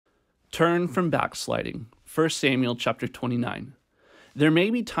Turn from backsliding. 1 Samuel chapter 29. There may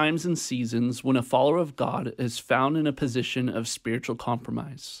be times and seasons when a follower of God is found in a position of spiritual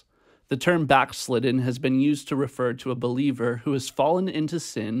compromise. The term backslidden has been used to refer to a believer who has fallen into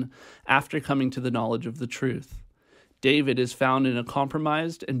sin after coming to the knowledge of the truth. David is found in a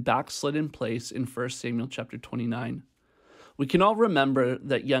compromised and backslidden place in 1 Samuel chapter 29. We can all remember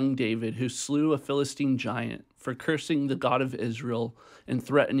that young David who slew a Philistine giant for cursing the God of Israel and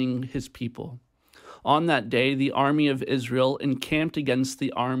threatening his people. On that day, the army of Israel encamped against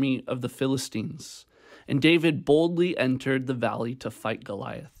the army of the Philistines, and David boldly entered the valley to fight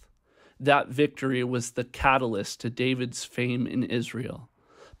Goliath. That victory was the catalyst to David's fame in Israel.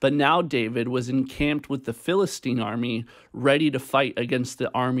 But now David was encamped with the Philistine army, ready to fight against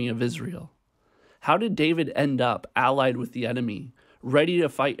the army of Israel. How did David end up allied with the enemy, ready to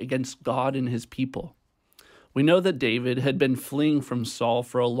fight against God and his people? We know that David had been fleeing from Saul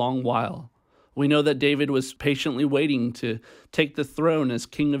for a long while. We know that David was patiently waiting to take the throne as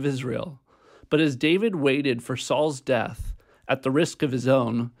king of Israel. But as David waited for Saul's death, at the risk of his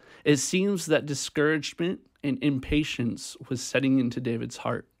own, it seems that discouragement and impatience was setting into David's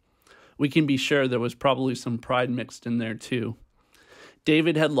heart. We can be sure there was probably some pride mixed in there too.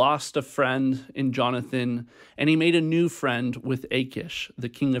 David had lost a friend in Jonathan, and he made a new friend with Achish, the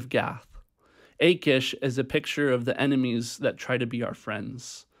king of Gath. Achish is a picture of the enemies that try to be our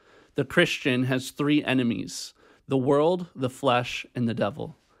friends. The Christian has three enemies: the world, the flesh, and the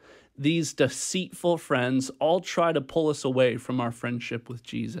devil. These deceitful friends all try to pull us away from our friendship with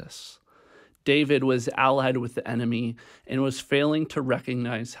Jesus. David was allied with the enemy and was failing to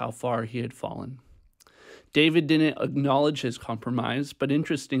recognize how far he had fallen. David didn't acknowledge his compromise, but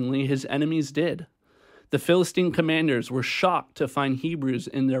interestingly, his enemies did. The Philistine commanders were shocked to find Hebrews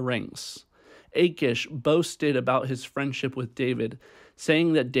in their ranks. Achish boasted about his friendship with David,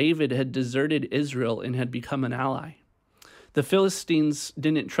 saying that David had deserted Israel and had become an ally. The Philistines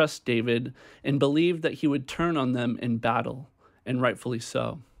didn't trust David and believed that he would turn on them in battle, and rightfully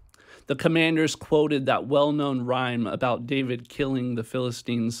so. The commanders quoted that well-known rhyme about David killing the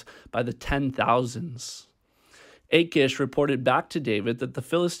Philistines by the 10,000s. Achish reported back to David that the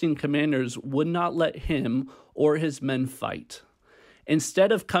Philistine commanders would not let him or his men fight.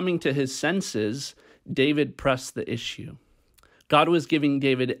 Instead of coming to his senses, David pressed the issue. God was giving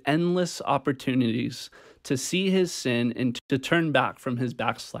David endless opportunities to see his sin and to turn back from his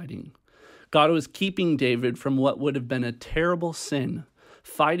backsliding. God was keeping David from what would have been a terrible sin,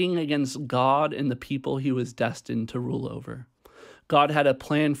 fighting against God and the people he was destined to rule over. God had a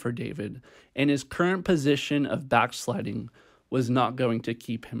plan for David, and his current position of backsliding was not going to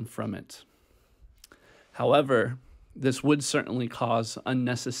keep him from it. However, this would certainly cause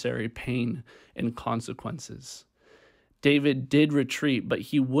unnecessary pain and consequences. David did retreat, but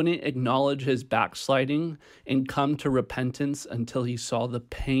he wouldn't acknowledge his backsliding and come to repentance until he saw the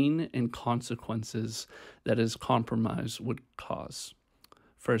pain and consequences that his compromise would cause.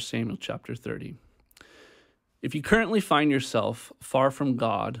 1 Samuel chapter 30. If you currently find yourself far from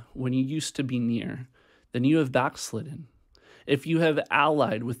God when you used to be near, then you have backslidden. If you have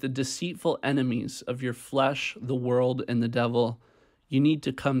allied with the deceitful enemies of your flesh, the world, and the devil, you need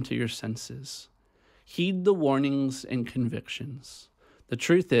to come to your senses. Heed the warnings and convictions. The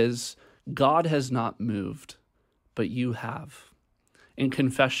truth is, God has not moved, but you have. And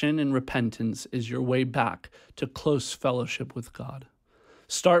confession and repentance is your way back to close fellowship with God.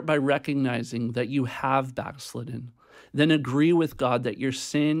 Start by recognizing that you have backslidden. Then agree with God that your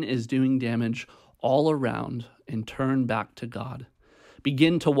sin is doing damage all around and turn back to God.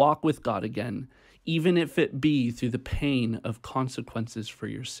 Begin to walk with God again, even if it be through the pain of consequences for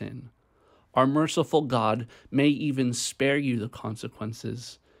your sin. Our merciful God may even spare you the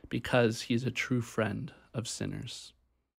consequences because he's a true friend of sinners.